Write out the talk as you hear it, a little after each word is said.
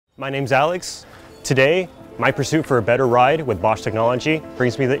My name's Alex. Today, my pursuit for a better ride with Bosch technology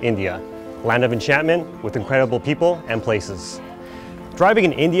brings me to India, land of enchantment with incredible people and places. Driving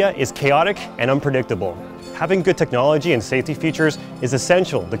in India is chaotic and unpredictable. Having good technology and safety features is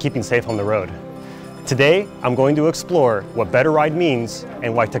essential to keeping safe on the road. Today, I'm going to explore what better ride means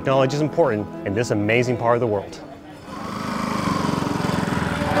and why technology is important in this amazing part of the world.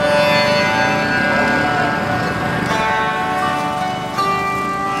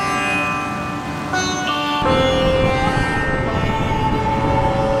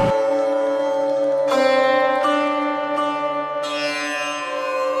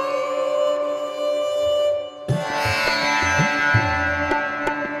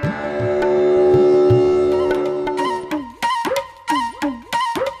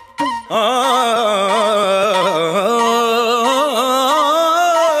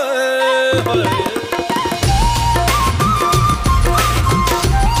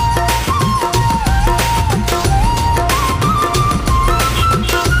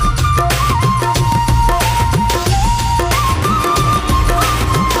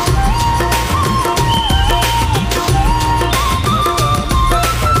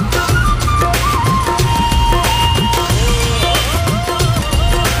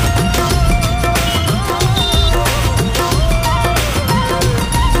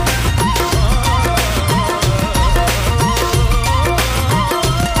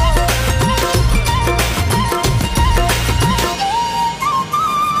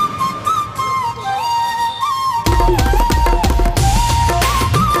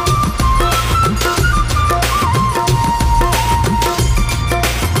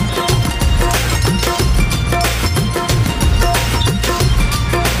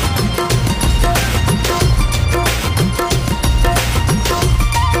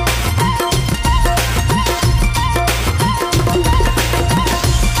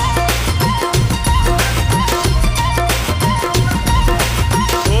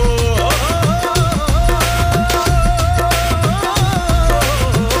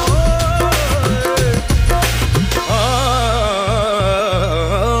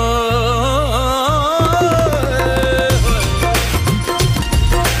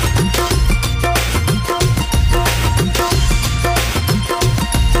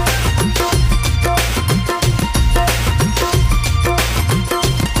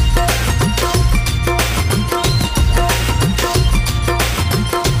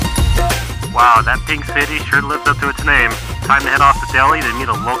 Wow, that pink city sure lives up to its name. Time to head off to Delhi to meet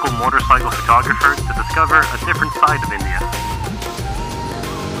a local motorcycle photographer to discover a different side of India.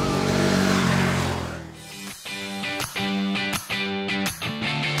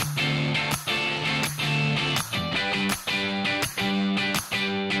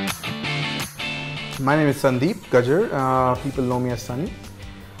 My name is Sundeep Gajjar. People know me as Sunny,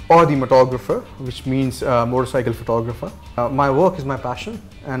 or the motographer, which means motorcycle photographer. My work is my passion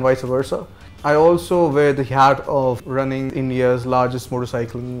and vice versa. I also wear the hat of running India's largest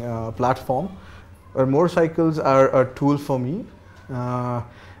motorcycling platform, where motorcycles are a tool for me,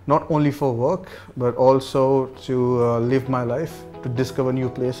 not only for work, but also to live my life, to discover new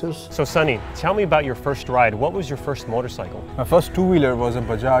places. So Sunny, tell me about your first ride. What was your first motorcycle? My first two-wheeler was a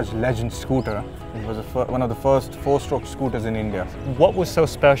Bajaj Legend scooter. It was one of the first four-stroke scooters in India. What was so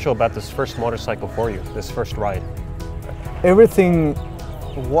special about this first motorcycle for you, this first ride? Everything,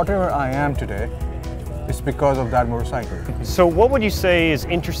 whatever I am today, is because of that motorcycle. So what would you say is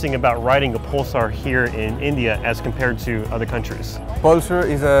interesting about riding a Pulsar here in India as compared to other countries? Pulsar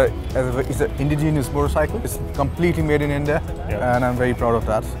is an indigenous motorcycle. It's completely made in India, and I'm very proud of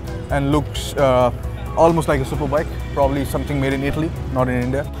that. And looks almost like a superbike, probably something made in Italy, not in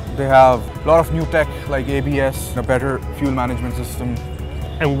India. They have a lot of new tech like ABS, a better fuel management system.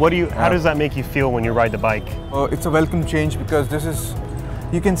 And how does that make you feel when you ride the bike? It's a welcome change because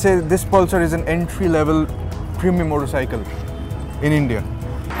you can say this Pulsar is an entry-level premium motorcycle in India.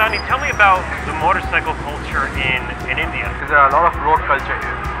 Sunny, tell me about the motorcycle culture in India. There's a lot of road culture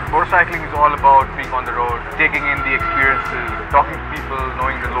here. Motorcycling is all about being on the road, taking in the experiences, talking to people,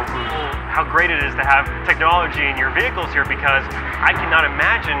 knowing the locals. How great it is to have technology in your vehicles here, because I cannot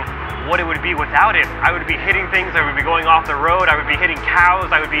imagine what it would be without it. I would be hitting things, I would be going off the road, I would be hitting cows,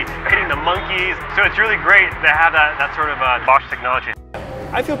 I would be hitting the monkeys. So it's really great to have that sort of Bosch technology.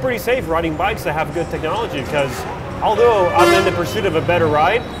 I feel pretty safe riding bikes that have good technology, because although I'm in the pursuit of a better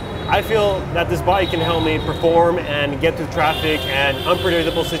ride, I feel that this bike can help me perform and get through traffic and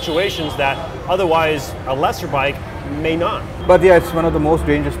unpredictable situations that otherwise a lesser bike may not. But yeah, it's one of the most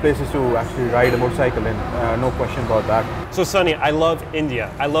dangerous places to actually ride a motorcycle in, no question about that. So Sunny, I love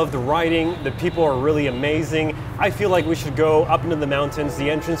India. I love the riding, the people are really amazing. I feel like we should go up into the mountains, the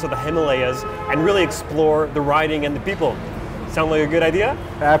entrance of the Himalayas, and really explore the riding and the people. Sound like a good idea?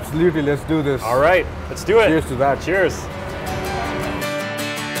 Absolutely, let's do this. All right, let's do it. Cheers to that. Cheers.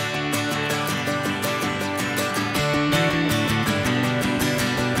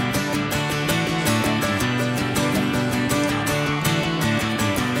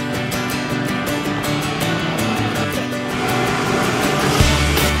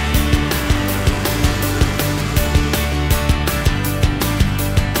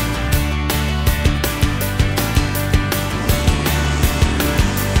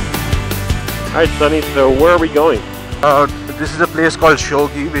 All right, Sunny, so where are we going? This is a place called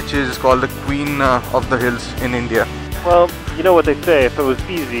Shogi, which is called the Queen of the Hills in India. Well, you know what they say, if it was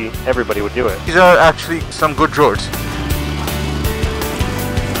easy, everybody would do it. These are actually some good roads.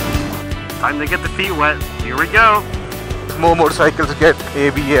 Time to get the feet wet. Here we go. More motorcycles get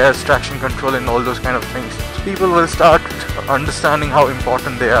ABS, traction control and all those kind of things. People will start understanding how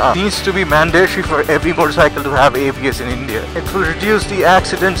important they are. It needs to be mandatory for every motorcycle to have ABS in India. It will reduce the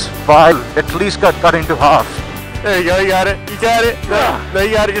accidents by at least cut into half. There you go, you got it. You got it. No,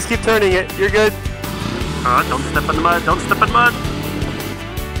 you got it. Just keep turning it. You're good. Don't step in the mud. Don't step in the mud.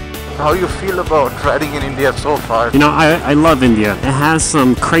 How you feel about riding in India so far? You know, I love India. It has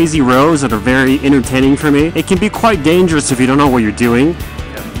some crazy roads that are very entertaining for me. It can be quite dangerous if you don't know what you're doing.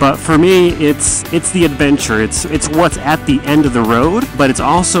 But for me, it's the adventure. It's what's at the end of the road, but it's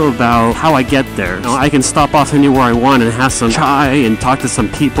also about how I get there. You know, I can stop off anywhere I want and have some chai and talk to some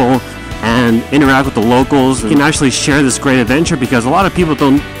people and interact with the locals. You can actually share this great adventure because a lot of people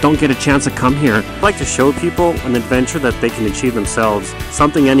don't get a chance to come here. I'd like to show people an adventure that they can achieve themselves,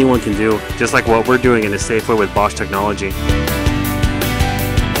 something anyone can do, just like what we're doing in a safe way with Bosch technology.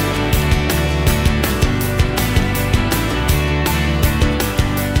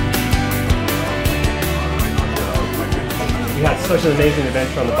 You had such an amazing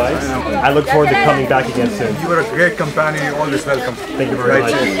adventure on the bikes. I look forward to coming back again soon. You were a great companion. You're always welcome. Thank you very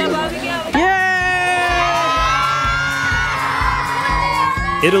much.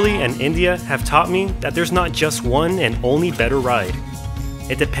 Italy and India have taught me that there's not just one and only better ride.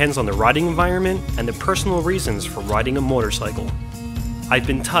 It depends on the riding environment and the personal reasons for riding a motorcycle. I've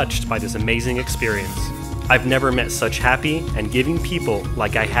been touched by this amazing experience. I've never met such happy and giving people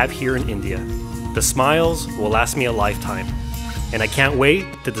like I have here in India. The smiles will last me a lifetime, and I can't wait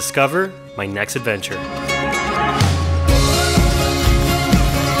to discover my next adventure.